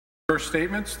First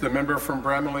statements, the member from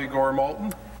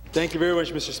Bramalea-Gore-Malton. Thank you very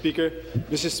much, Mr. Speaker.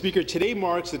 Mr. Speaker, today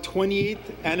marks the 28th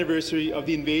anniversary of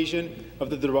the invasion of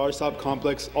the Darbar Sahib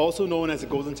complex, also known as the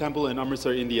Golden Temple in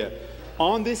Amritsar, India.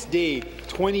 On this day,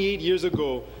 28 years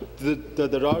ago, the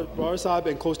Darbar Sahib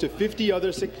and close to 50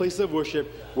 other Sikh places of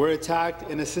worship were attacked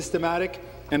in a systematic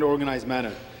and organized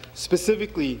manner.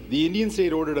 Specifically, the Indian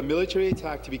state ordered a military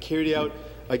attack to be carried out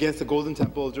against the Golden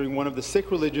Temple during one of the Sikh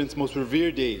religion's most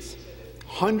revered days.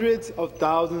 Hundreds of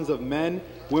thousands of men,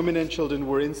 women and children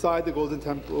were inside the Golden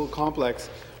Temple complex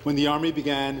when the army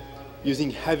began using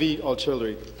heavy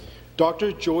artillery.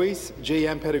 Dr. Joyce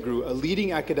J.M. Pettigrew, a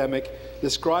leading academic,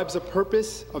 describes the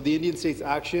purpose of the Indian state's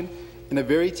action in a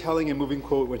very telling and moving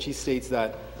quote when she states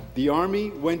that the army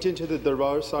went into the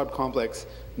Darbar Sahib complex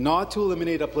not to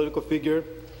eliminate a political figure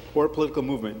or a political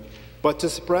movement, but to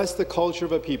suppress the culture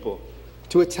of a people,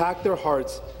 to attack their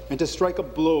hearts, and to strike a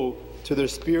blow to their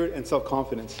spirit and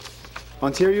self-confidence.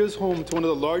 Ontario is home to one of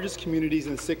the largest communities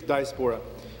in the Sikh diaspora,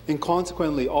 and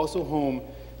consequently also home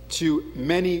to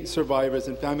many survivors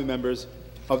and family members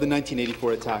of the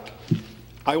 1984 attack.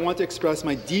 I want to express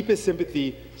my deepest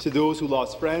sympathy to those who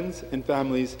lost friends and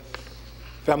family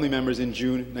members in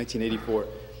June 1984.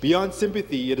 Beyond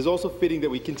sympathy, it is also fitting that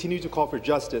we continue to call for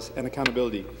justice and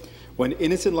accountability. When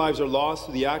innocent lives are lost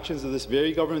through the actions of this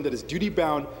very government that is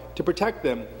duty-bound to protect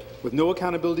them with no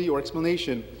accountability or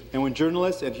explanation, and when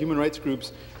journalists and human rights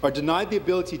groups are denied the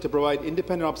ability to provide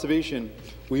independent observation,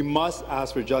 we must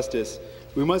ask for justice.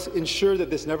 We must ensure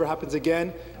that this never happens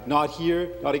again, not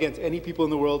here, not against any people in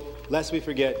the world, lest we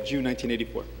forget June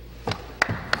 1984.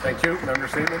 Thank you. Member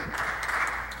statement.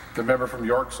 The member from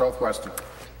York South-Weston.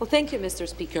 Well, thank you, Mr.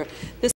 Speaker.